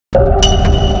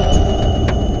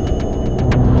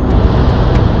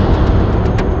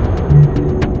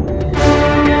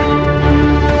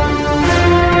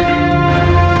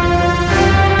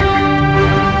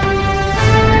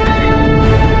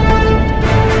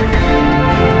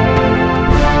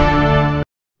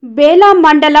బేలా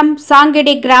మండలం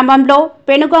సాంగిడి గ్రామంలో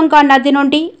పెనుగంగా నది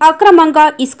నుండి అక్రమంగా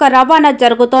ఇసుక రవాణా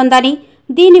జరుగుతోందని,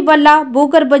 దీనివల్ల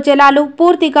భూగర్భ జలాలు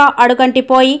పూర్తిగా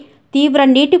అడుగంటిపోయి తీవ్ర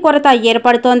నీటి కొరత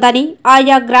ఏర్పడుతోందని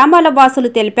ఆయా గ్రామాల వాసులు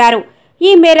తెలిపారు.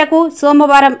 ఈ మేరకు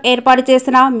సోమవారం ఏర్పాటు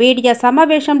చేసిన మీడియా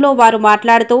సమావేశంలో వారు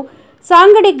మాట్లాడుతూ,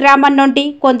 సాంగిడి గ్రామం నుండి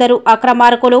కొందరు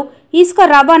అక్రమార్కులు ఇసుక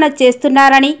రవాణా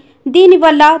చేస్తున్నారని,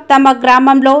 దీనివల్ల తమ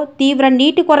గ్రామంలో తీవ్ర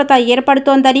నీటి కొరత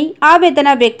ఏర్పడుతోందని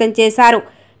ఆవేదన వ్యక్తం చేశారు.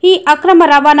 ఈ అక్రమ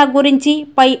రవాణా గురించి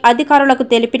పై అధికారులకు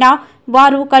తెలిపినా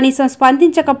వారు కనీసం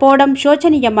స్పందించకపోవడం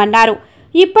శోచనీయమన్నారు.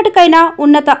 ఇప్పటికైనా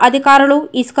ఉన్నత అధికారులు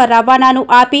ఇసుక రవాణాను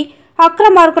ఆపి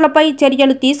అక్రమార్కులపై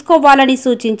చర్యలు తీసుకోవాలని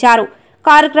సూచించారు.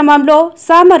 కార్యక్రమంలో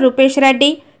సామ రూపేష్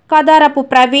రెడ్డి, కదారపు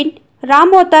ప్రవీణ్,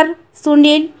 రామోతర్,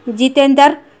 సునీల్,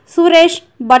 జితేందర్, సురేష్,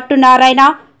 బట్టు నారాయణ,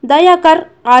 దయాకర్,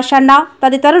 ఆషన్న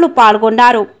తదితరులు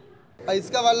పాల్గొన్నారు.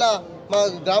 ఇసుక వల్ల మా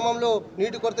గ్రామంలో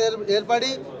నీటి కొరత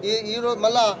ఏర్పడి ఈరోజు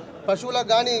మళ్ళా పశువులకు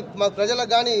కానీ మా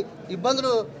ప్రజలకు కానీ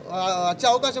ఇబ్బందులు వచ్చే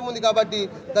అవకాశం ఉంది. కాబట్టి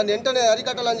దాన్ని వెంటనే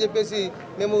అరికట్టాలని చెప్పేసి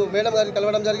మేము మేడం గారిని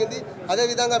కలవడం జరిగింది.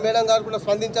 అదేవిధంగా మేడం గారు కూడా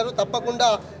స్పందించారు. తప్పకుండా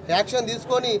యాక్షన్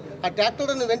తీసుకొని ఆ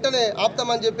ట్రాక్టర్ను వెంటనే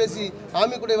ఆపుతామని చెప్పేసి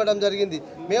హామీ కూడా ఇవ్వడం జరిగింది.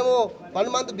 మేము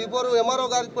 1 మంత్ బిఫోర్ ఎంఆర్ఓ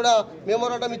గారికి కూడా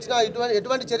మెమోరాండం ఇచ్చినా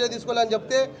ఎటువంటి చర్య తీసుకోవాలని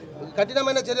చెప్తే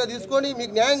కఠినమైన చర్య తీసుకొని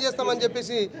మీకు న్యాయం చేస్తామని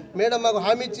చెప్పేసి మేడం మాకు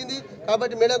హామీ ఇచ్చింది.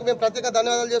 కాబట్టి మేడంకు మేము ప్రత్యేక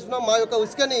ధన్యవాదాలు చేస్తున్నాం. మా యొక్క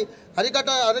ఉసుకని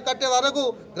అరికట్టే వరకు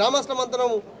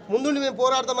గ్రామస్తులందరం ముందుండి మేము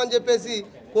పోరాడతామని చెప్పేసి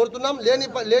కోరుతున్నాం.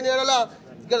 లేని ఏడల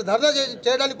ఇక్కడ ధర్నా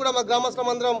చేయడానికి కూడా మా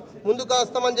గ్రామస్తులందరం ముందుకు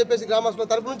వస్తామని చెప్పేసి గ్రామస్తుల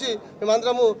తరపు నుంచి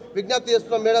మేమందరము విజ్ఞప్తి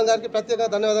చేస్తున్నాం. మేడం గారికి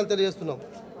ప్రత్యేక ధన్యవాదాలు తెలియజేస్తున్నాం.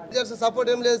 సపోర్ట్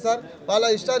ఏం లేదు సార్. వాళ్ళ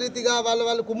ఇష్టారీతిగా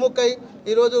వాళ్ళు కుమ్ముక్కై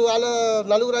ఈరోజు వాళ్ళ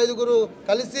 4-5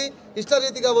 కలిసి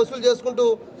ఇష్టారీతిగా వసూలు చేసుకుంటూ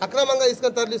అక్రమంగా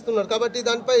ఇసుకను తరలిస్తున్నారు. కాబట్టి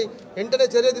దానిపై వెంటనే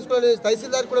చర్య తీసుకుని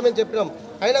తహసీల్దార్ కూడా మేము చెప్పినాం.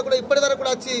 అయినా కూడా ఇప్పటి వరకు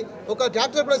కూడా వచ్చి ఒక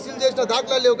ట్రాక్టర్ కూడా సీల్ చేసిన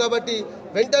దాఖలాలు లేవు. కాబట్టి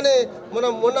వెంటనే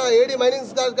మొన్న ఏడీ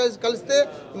మైనింగ్స్ కలిస్తే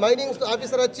మైనింగ్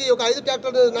ఆఫీసర్ వచ్చి ఒక 5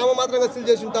 ట్రాక్టర్లు నామమాత్రంగా సీల్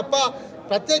చేసింది తప్ప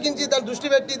ప్రత్యేకించి దాన్ని దృష్టి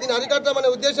పెట్టి దీన్ని అరికట్టమనే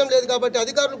ఉద్దేశం లేదు. కాబట్టి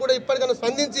అధికారులు కూడా ఇప్పటికైనా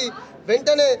స్పందించి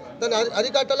వెంటనే దాన్ని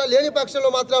అరికట్టాలా, లేని పక్షంలో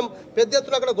మాత్రం పెద్ద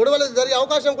ఎత్తున అక్కడ గొడవలు జరిగే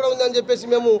అవకాశం కూడా ఉందని చెప్పేసి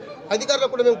మేము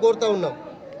అధికారులకు కూడా మేము కోరుతా ఉన్నాం.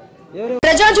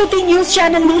 ప్రజాజ్యోతి న్యూస్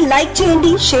ఛానల్ ని లైక్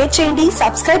చేయండి, షేర్ చేయండి,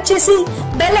 సబ్స్క్రైబ్ చేసి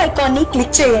బెల్ ఐకాన్ ని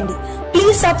క్లిక్ చేయండి.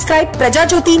 Please subscribe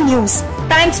Prajajyothi news.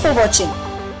 Thanks for watching.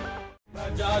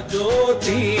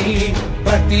 Prajajyothi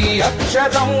ప్రతి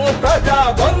అక్షరం ప్రజా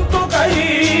గొంతుకై,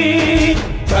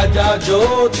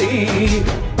 ప్రజాజ్యోతి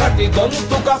ప్రతి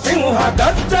గొంతుక సింహ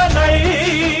గర్జనై.